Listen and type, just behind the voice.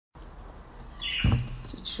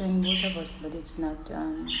showing both of us, but it's not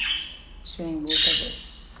showing both of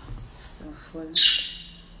us. So full.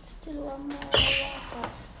 Still one more water.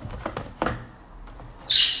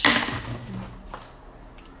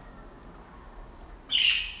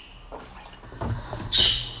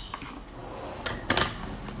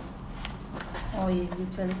 Oh, you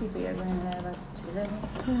tell the people you're going live at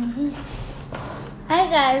 11. Hi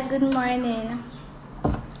guys, good morning.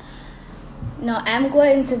 No, I'm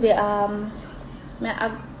going to be I'm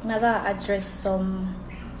gonna address some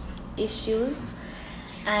issues,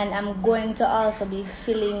 and I'm going to also be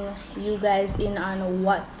filling you guys in on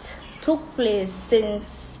what took place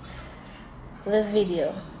since the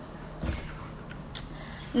video.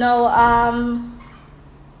 Now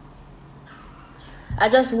I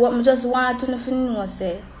just want to know,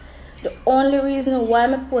 say the only reason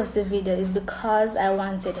why I post the video is because I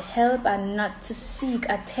wanted help and not to seek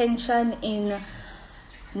attention in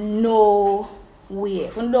no way.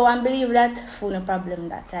 If you don't believe that, for no problem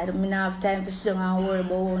that I don't have time to sit down and worry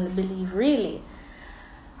about what to believe really.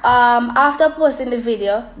 After posting the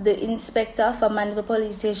video, the inspector from Mandeville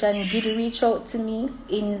Police Station did reach out to me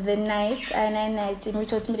in the night, and he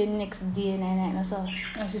reached out to me the next day, and so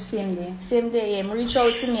It's the same day. Same day, he reached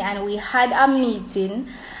out to me, and we had a meeting,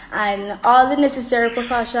 and all the necessary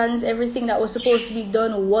precautions, everything that was supposed to be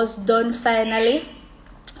done was done finally.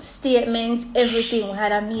 Statements, everything. We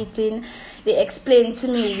had a meeting. They explained to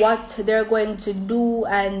me what they're going to do,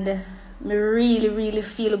 and me really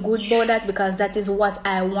feel good about that, because that is what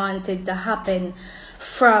I wanted to happen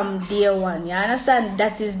from day one. You understand?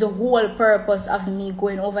 That is the whole purpose of me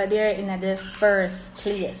going over there in the first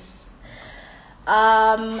place.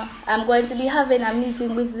 I'm going to be having a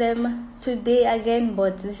meeting with them today again,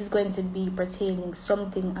 but this is going to be pertaining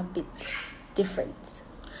something a bit different.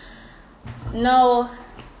 Now,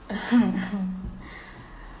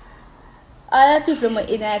 other people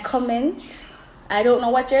in a comment, I don't know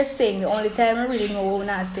what you're saying. The only time I really know when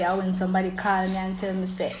I say when somebody call me and tell me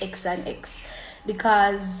say X and X,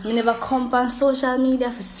 because we never come on social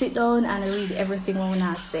media for sit down and read everything when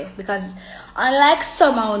I say, because unlike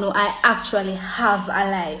someone who I actually have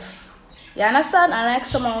a life. You understand? Unlike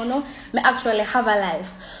someone who I actually have a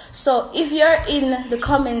life. So if you're in the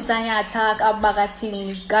comments and you talk about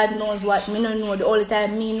things, God knows what, me don't know. The only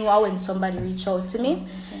time me know when somebody reach out to me.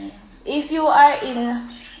 If you are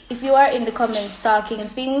in the comments talking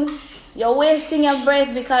things, you're wasting your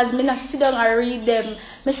breath, because me not sit down and read them.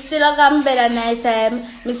 Me still go to bed at night time.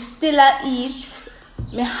 Me still eat.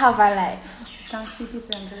 Me have a life.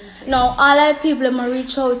 Now all the people that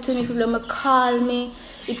reach out to me, people that call me,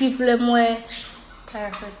 the people that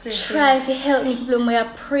try to help me, people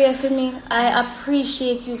that pray for me, I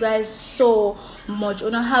appreciate you guys so much.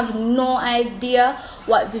 You don't have no idea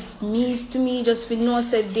what this means to me. Just for know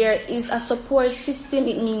that there is a support system,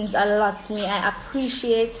 it means a lot to me. I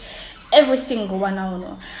appreciate every single one of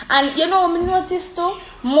you. And you know, me notice too,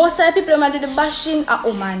 most of the people who do the bashing are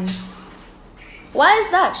women. Why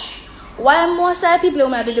is that? Why most of the people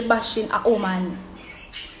who do the bashing are women?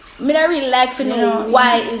 Me don't really like to know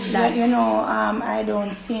why is that. I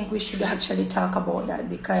don't think we should actually talk about that,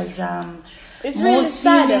 because it's most really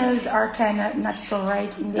sad. females are kind of not so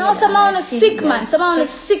right in their No, someone is sick, man. Someone is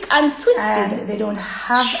sick and twisted. And they don't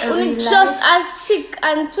have a real life. Just as sick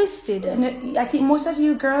and twisted. I think most of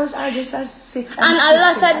you girls are just as sick and a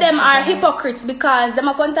twisted. lot of them are hypocrites, because them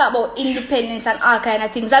are going to talk about independence and all kind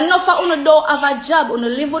of things. And enough for you don't have a job, you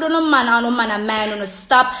live with no man or no man and man, you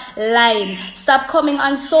stop lying. Stop coming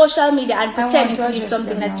on social media and pretending to be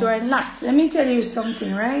something that you are not. Let me tell you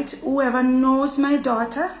something, right? Whoever knows my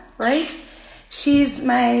daughter, right? She's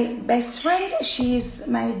my best friend. She's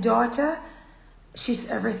my daughter. She's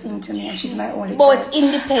everything to me, and she's my only child. But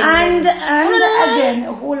independence. And again,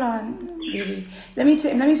 hold on, baby. Let me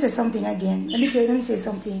say something again. Let me say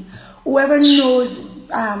something. Whoever knows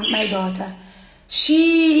my daughter,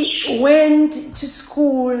 she went to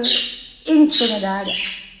school in Trinidad.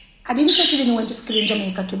 I didn't say she didn't went to school in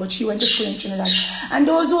Jamaica too, but she went to school in Trinidad. And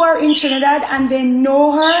those who are in Trinidad and they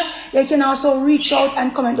know her, they can also reach out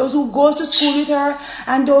and comment. Those who goes to school with her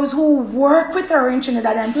and those who work with her in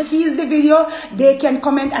Trinidad and sees the video, they can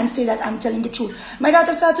comment and say that I'm telling the truth. My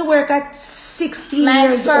daughter started to work at 16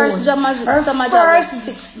 years old. Her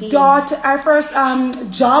first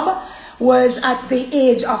job was at the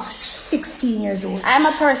age of 16 years old. I'm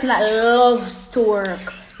a person that loves to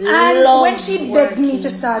work. And when she begged me to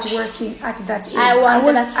start working at that age, I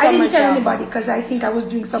didn't tell anybody, because I think I was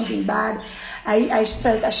doing something bad. I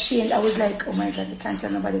felt ashamed. I was like, oh my God, I can't tell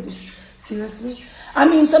nobody this. Seriously? I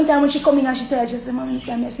mean, sometimes when she come in and she tell, she say, Mommy,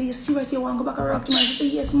 I say, you serious, you want to go back and work tomorrow? She say,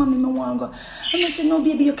 yes, Mommy, I want to go. And I say, no,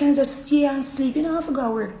 baby, you can just stay and sleep. You don't have to go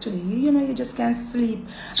to work today. You know, you just can sleep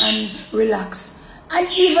and relax. And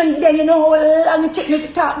even then, you know how long it take me to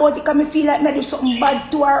talk about it because I feel like I do something bad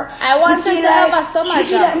to her. I want her to have a summer job. I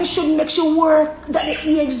feel like I shouldn't make she work. That the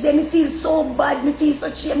age then I feel so bad. I feel so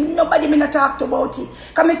shame. Nobody me not talk about it.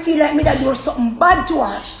 Because I feel like me that do something bad to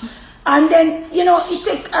her. And then, you know, it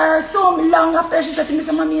take her so long after she said to me,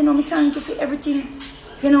 say, Mommy, you know, me thank you for everything.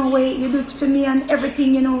 You know, way you do it for me and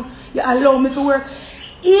everything, you know, you allow me to work.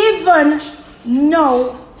 Even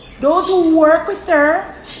now, those who work with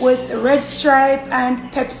her, with Red Stripe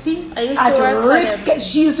and Pepsi, I used to work for them.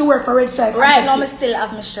 She used to work for Red Stripe right and Pepsi. now I still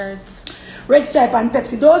have my shirt. Red Stripe and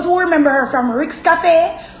Pepsi. Those who remember her from Rick's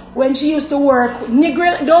Cafe, when she used to work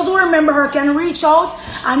Negril, those who remember her can reach out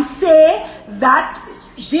and say that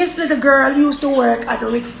this little girl used to work at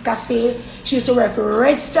Rick's Cafe. She used to work for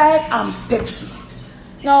Red Stripe and Pepsi.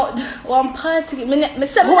 No, one part.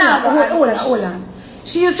 Hold on.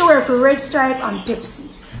 She used to work for Red Stripe and Pepsi.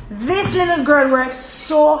 This little girl worked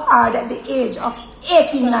so hard at the age of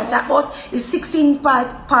 18, not that, but is 16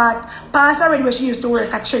 past already where she used to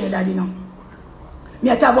work at Trinidad, you know.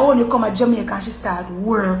 Me I talk about when you come at Jamaica and she start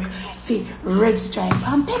work for Red Stripe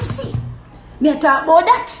and Pepsi. Me I talk about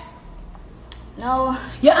that. No.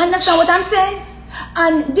 You understand what I'm saying?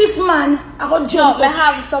 And this man, I got jump. No, I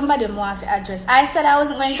have somebody more to address. I said I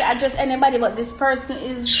wasn't going to address anybody, but this person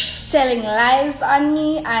is telling lies on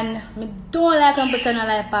me, and me don't like him putting a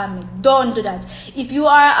lie on me. Don't do that. If you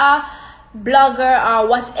are a blogger or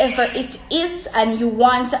whatever it is, and you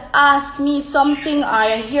want to ask me something or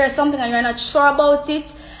you hear something and you're not sure about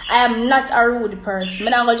it, I am not a rude person.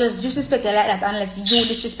 I'm not going to just disrespect you like that unless you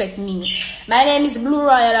disrespect me. My name is Blue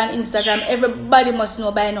Royal on Instagram. Everybody must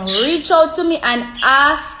know by now. Reach out to me and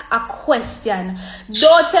ask a question.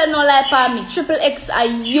 Don't tell no lie for me. Triple X are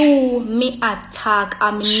you me attack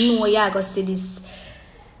and me know you're going to see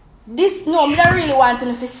this. No, I don't really want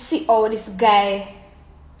to see how this guy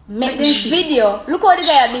make this video. Look how the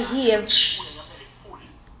guy behave.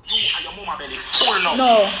 You and your mama belly full now.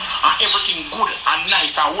 No. And everything good and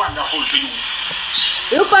nice and wonderful to you.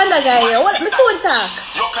 Look at the guy here. What? Me soon talk.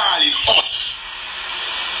 You're calling us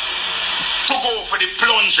to go for the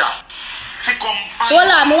plunger.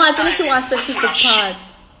 Hold on, I want to see one specific part.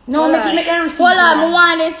 No, make her receive. Hold on, I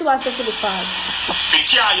want to see one specific part. The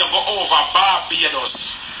car you go over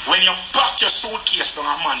Barbados when you pack your suitcase down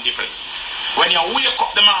a Mandeville. When you wake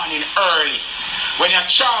up the morning early. When you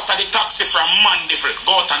charter the taxi from Mandeville,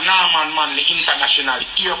 go to Norman Manley International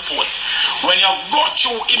Airport. When you go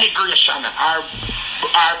through immigration or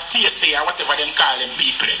TSA or whatever them call them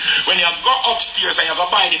people. When you go upstairs and you go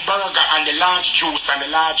buy the burger and the large juice and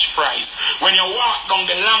the large fries. When you walk down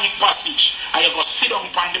the long passage and you go sit down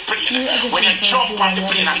on the plane. When you jump on the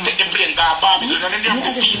plane and take the plane to Barbados and then you have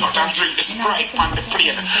the peanut and drink the Sprite on the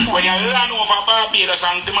plane. When you land over Barbados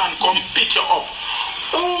and the man come pick you up.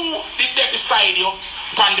 Who did they beside you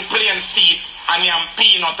on the plane seat and you have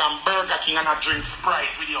peanut and Burger King and a drink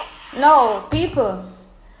Sprite with you? No, people.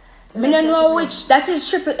 I don't know which. That is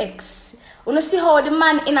Triple X. You see how the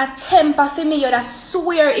man in a temper for me, you that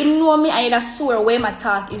swear him know me and you that swear where my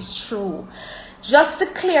talk is true. Just to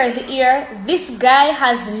clear the air, this guy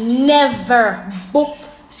has never booked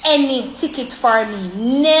any ticket for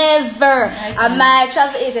me. Never. And my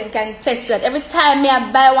travel agent can test that. Every time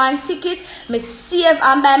I buy one ticket, I save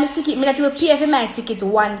and buy my ticket. I not even pay for my ticket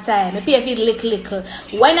one time. I pay for it little.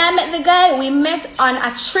 When I met the guy, we met on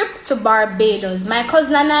a trip to Barbados. My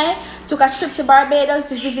cousin and I took a trip to Barbados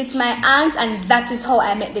to visit my aunt, and that is how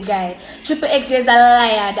I met the guy. Triple X is a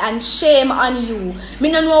liar, and shame on you. I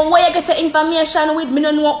don't know where you get the information with. I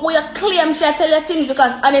don't know where you claim to tell you things,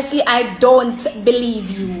 because honestly, I don't believe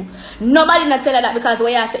you. Nobody not tell her that, because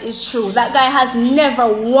what you say is true. That guy has never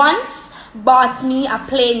once bought me a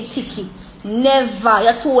plane ticket. Never.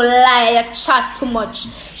 You're too lie. You chat too much.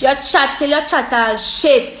 You chat till you chat all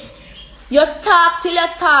shit. You talk till you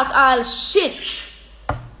talk all shit.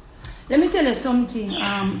 Let me tell you something,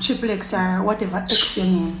 Triple X or whatever X your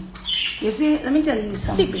name. You see, let me tell you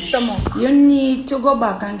something. 6 stomach. You need to go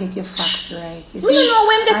back and get your facts right. You see? We don't know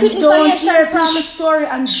when we get don't information hear from people's story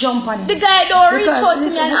and jump on it. The guy don't reach out to me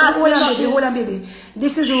listen, and ask me nothing. Hold on, baby.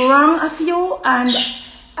 This is wrong of you, and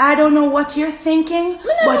I don't know what you're thinking,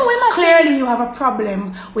 but clearly you have a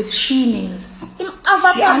problem with females. You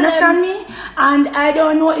understand me? And I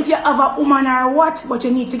don't know if you have a woman or what, but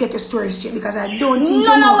you need to get your story straight, because I don't think you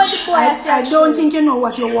know. I don't think you know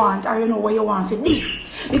what you want, or you know what you want to be.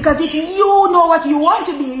 Because if you know what you want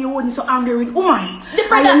to be, you wouldn't be so angry with woman. The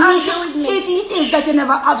brother angry with me. If it is that you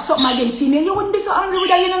never have something against female, you wouldn't be so angry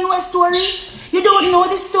with her. You don't know a story. You don't know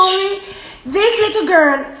the story. This little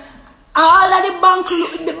girl, all of the bank, you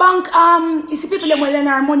see people that will lend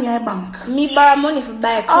her money at bank. Me borrow money for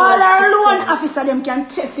buy clothes. All our loan officer them can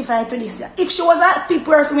testify to this. If she was a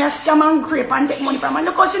people person, we scam and creep and take money from her.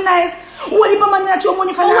 Look how she nice. Only people man that throw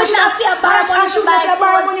money from her. We not fear borrow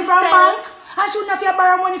money from bank. I shouldn't have to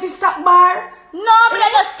borrow money for stock bar. No, but I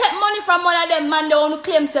just take money from one of them man they want to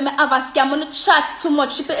claim say me have a scam. I want to chat too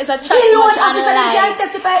much. She is a chat too much and lie. Can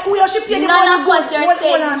testify. We should pay the None money of what you're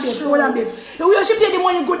saying is true. Hold on, babe. We should pay the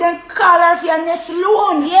money good then call her for your next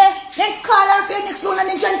loan. Yeah. Then call her for your next loan and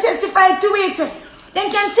then can testify to it. Then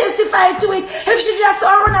can testify to it. If she just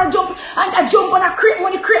run and jump on a create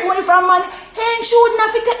money from man, hey, she wouldn't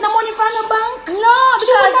have to take the money from the bank. No, she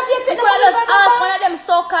wouldn't have to take the money just from the ask bank. one of them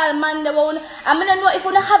so-called man they won't. I'm gonna know if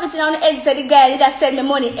you don't have it in on the head say the guy that send me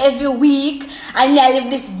money every week and I live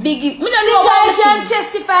this big. Me don't know the what guy can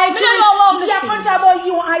testify to it. He can't about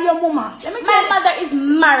you and your mama. Let me tell my mother is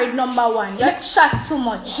married, number one. You chat too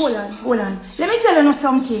much. Hold on. Let me tell you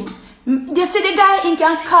something. You see the guy in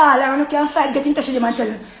can call her and you can fight, get in touch with him and tell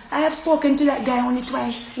him, I have spoken to that guy only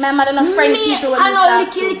twice. My mother no friend people when I know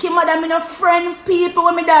licky mother, me no friend people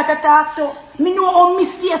when my daughter talk to. Me know how me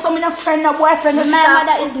stay, so me no friend no boyfriend. My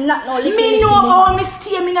mother is not no licky. Me know how me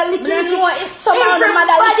stay, me no licky. If someone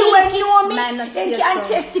everybody when know me, then can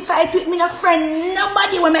testify to it. Me no friend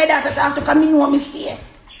nobody when my daughter talk to, cause me know how me stay.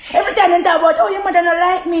 Every time they talk about, oh your mother no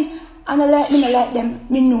like me, I no like me, no like them.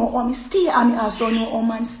 Me know how me stay, and me also know how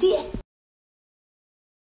man stay.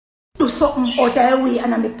 Do something out of the way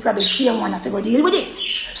and I probably see one if I go deal with it.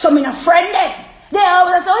 So me no friend them. They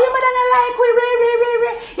always say, oh your mother not like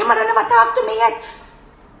we, your mother never talked to me yet.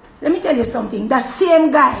 Let me tell you something. That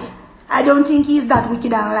same guy, I don't think he's that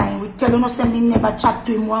wicked online. We tell you no send me never chat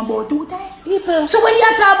to him one about 2 times. People. So when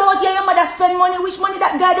you talk about your mother spend money, which money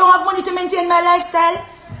that guy don't have money to maintain my lifestyle?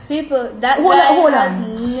 People, that hold guy has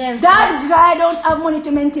on. never. That guy don't have money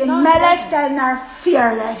to maintain my lifestyle nor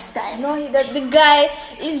fear lifestyle. No, the guy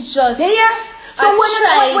is just so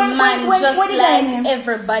when just like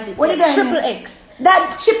everybody. What like Triple X.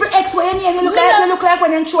 That Triple X where you look like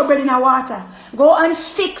when you throw bread in the water. Go and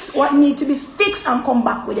fix what need to be fixed and come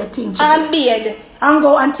back with your thing. And beard. And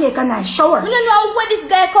go and take a nice shower. We don't know where this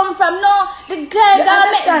guy come from. No, the guy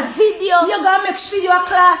gonna make video. You're gonna make video a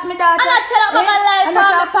class, me daughter. And I tell him my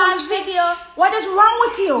life on video. What is wrong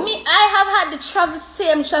with you? Me, I have had the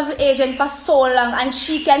same travel agent for so long, and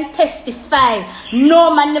she can testify.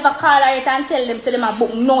 No man never call her yet and tell them say them a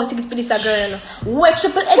book no ticket for this a girl. Where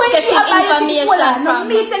Triple X getting information from?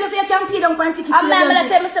 Me tell you say you can pay down pan ticket. And my mother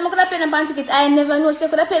tell me say I could have paid down pan ticket. I never know say I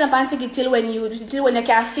could have paid down pan ticket till when you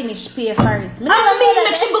can finish pay for it.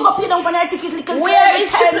 Make she go pay down pan her ticket little. Where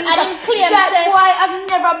is Triple? I didn't claim that boy has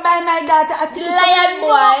never buy my daughter a ticket. Lion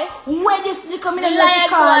boy. Where this little me lion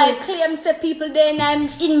boy claim say people there in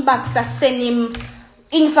inbox that send him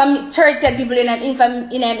 30 people in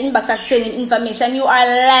inbox are sending information. You are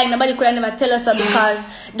lying. Nobody could never tell us so because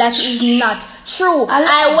that is not true.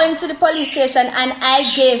 I went to the police station and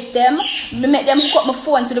I gave them, made them hook up my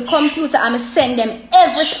phone to the computer and I send them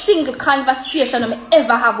every single conversation I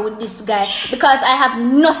ever have with this guy because I have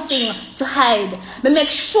nothing to hide. Me make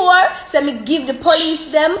sure so me give the police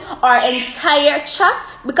them our entire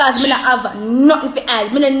chat because me not have nothing for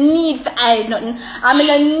hide. Me no need for hide nothing. I me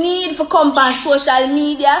no need for come on social media.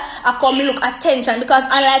 I come look attention because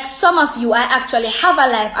unlike some of you, I actually have a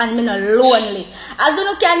life and me not lonely. As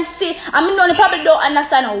you can see, I mean, you probably don't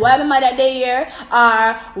understand why my mother there here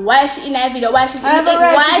or why she in a video, why she's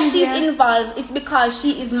involved. It's because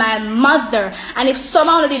she is my mother. And if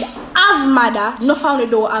someone who did have mother, no family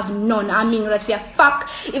don't have none. I mean that for a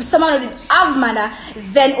fact. If someone who did have mother,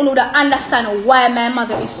 then you would understand why my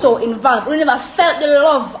mother is so involved. You never felt the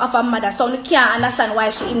love of a mother, so you can't understand why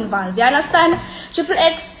she involved. You understand? Triple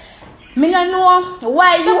X, me no know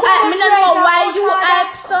why you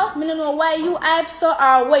hype so. Me no know why you hype so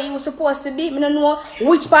or where you supposed to be. Me no know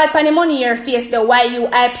which part of the money your face the why you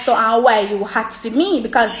hype so and why you hot for me.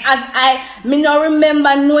 Because me no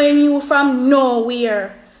remember knowing you from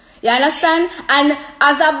nowhere. You understand? And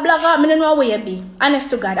as a blogger, me no know where you be. Honest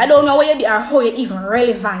to God, I don't know where you be or how you even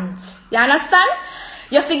relevant. You understand?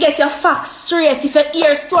 You forget your facts straight. If you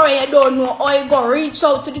hear a story you don't know, or you go reach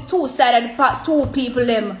out to the two sided two people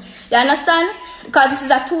them. You understand? Because this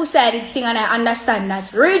is a two-sided thing and I understand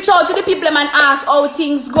that. Reach out to the people them and ask how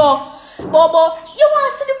things go. Bobo, you want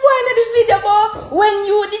to see the boy in the video, boy? When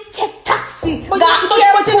you did take taxi, but you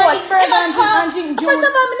don't eat burger and drink juice. First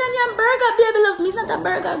of all, I'm not a burger, baby love me. It's not a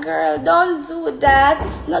burger, girl. Don't do that.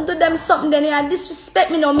 Not do them something then you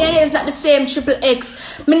disrespect me now. Me and you is not the same triple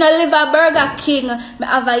X. Me not live a Burger King. Me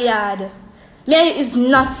have a yard. Me and you is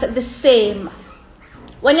not the same.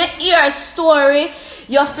 When you hear a story,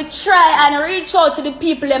 you have to try and reach out to the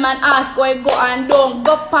people them and ask where you go, and don't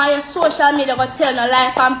go on your social media go tell no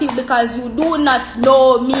lie on people because you do not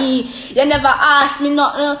know me. You never ask me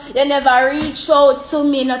nothing. You never reach out to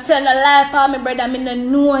me. No tell no lie on me, brother. Me no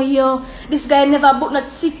know you. This guy never booked no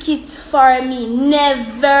ticket for me.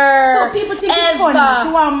 Never. So people think it's funny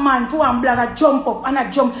for one man, for one blogger jump up and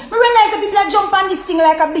a jump. Me realize that people are jump on this thing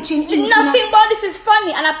like a bitch in English. Nothing about this is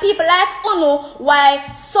funny, and people like Uno why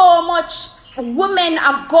so much women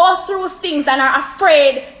are go through things and are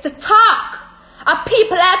afraid to talk.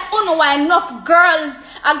 People like Uno why enough girls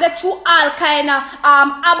are get through all kind of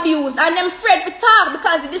abuse and them afraid to talk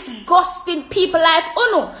because of disgusting people like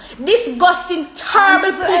Uno. Disgusting,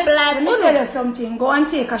 terrible people like Uno. Let me tell you something. Go and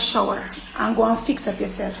take a shower and go and fix up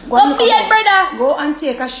yourself. Go be a brother. Go and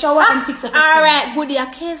take a shower and fix up yourself. Alright, good.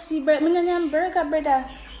 A KFC bread. Me no burger, brother.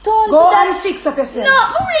 Don't go do that. And fix up yourself. No,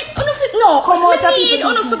 come out of people.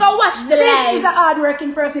 Watch the live. This is a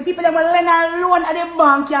hard-working person. People that will lend her alone at the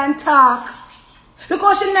bank and talk.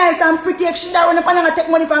 Because she's nice and pretty. If she don't run up and take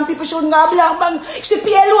money from people, she wouldn't go black bank. She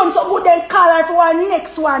pay a loan so good then call her for her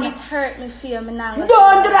next one. It hurt me feel me now.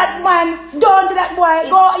 Don't do that, man. Don't do that, boy.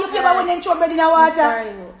 Go. You feel about when they throw bread in the water.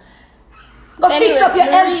 Sorry. Go fix up your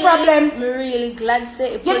health problem. I'm really glad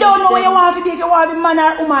say you don't know where you want to be if you want to be man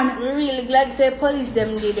or woman. I'm really glad say police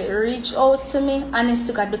them did reach out to me, honest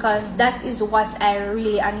to God, because that is what I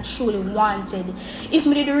really and truly wanted. If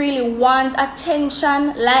me did really want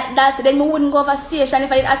attention like that, then me wouldn't go over station.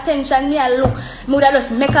 If I did attention, me I look, me would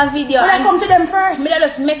just make a video. But I come to them first. Me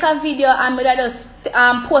just make a video and me just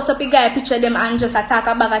post up a guy picture them and just attack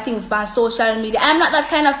a bag of things on social media. I'm not that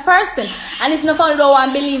kind of person. And if nobody don't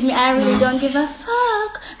want to believe me, I really don't give a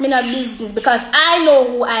fuck. Me not business because I know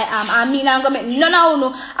who I am. I mean I'm gonna make none of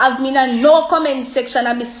you have me no comment section.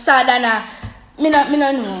 I be sad and me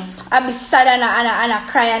no know. I be sad and I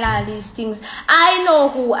cry and all these things. I know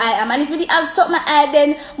who I am. And if me have something I then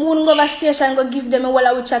me wouldn't go over station go give them a wall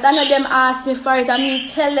of chat. I know them ask me for it and me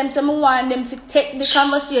tell them to me want them to take the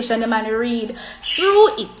conversation them and read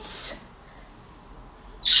through it.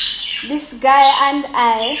 This guy and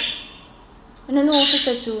I don't know what to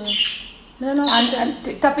say to him.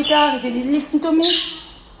 And topic if you listen to me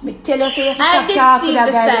tell you so you have to talk to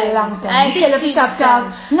that guy a long time. I tell you to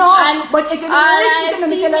talk. No, and but if you don't listen to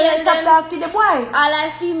me tell you to talk to the boy. All I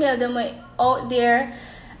female them out there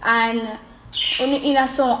and in a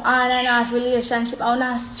some on and off relationship, I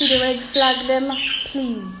wanna see the red flag them.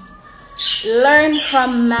 Please learn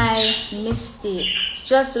from my mistakes.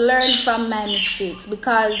 Just learn from my mistakes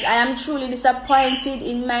because I am truly disappointed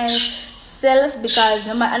in myself because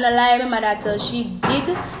my mother she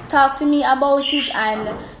did talk to me about it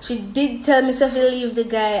and she did tell me to leave the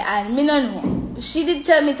guy and me no know. She did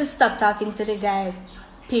tell me to stop talking to the guy,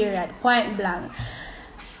 period, point blank.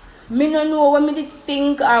 Me no know what me did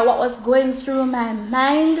think or what was going through my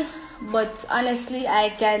mind, but honestly I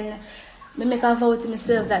can make a vow to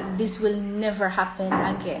myself that this will never happen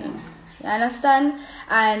again. You understand?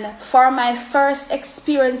 And for my first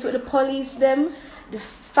experience with the police them, the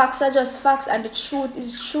facts are just facts and the truth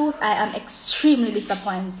is truth. I am extremely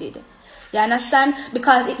disappointed. You understand?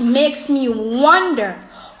 Because it makes me wonder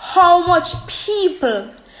how much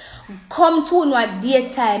people come to know at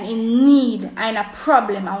daytime in need and a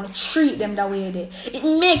problem. I want to treat them that way.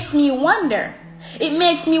 It makes me wonder. It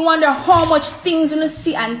makes me wonder how much things you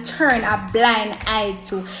see and turn a blind eye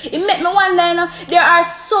to. It makes me wonder, you know, there are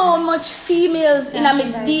so much females in my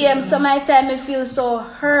DM, so my time I feel so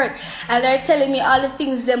hurt. And they're telling me all the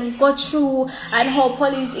things them go through and how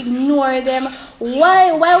police ignore them.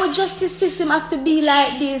 Why would justice system have to be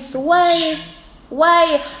like this? Why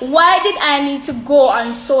did I need to go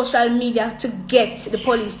on social media to get the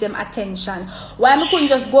police them attention? Why I couldn't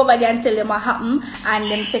just go over there and tell them what happened and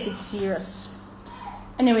them take it serious?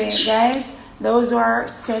 Anyway, guys, those who are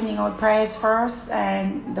sending out prayers for us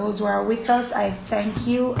and those who are with us, I thank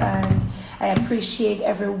you and I appreciate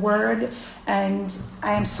every word and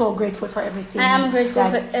I am so grateful for everything. I am grateful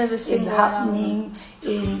that for every single is happening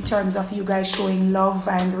in terms of you guys showing love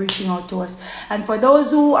and reaching out to us. And for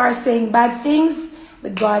those who are saying bad things,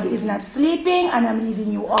 the God is not sleeping and I'm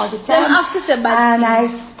leaving you all the time. Them have to say bad and things. I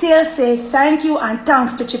still say thank you and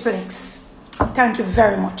thanks to Triple X. Thank you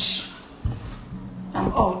very much. I'm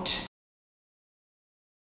out.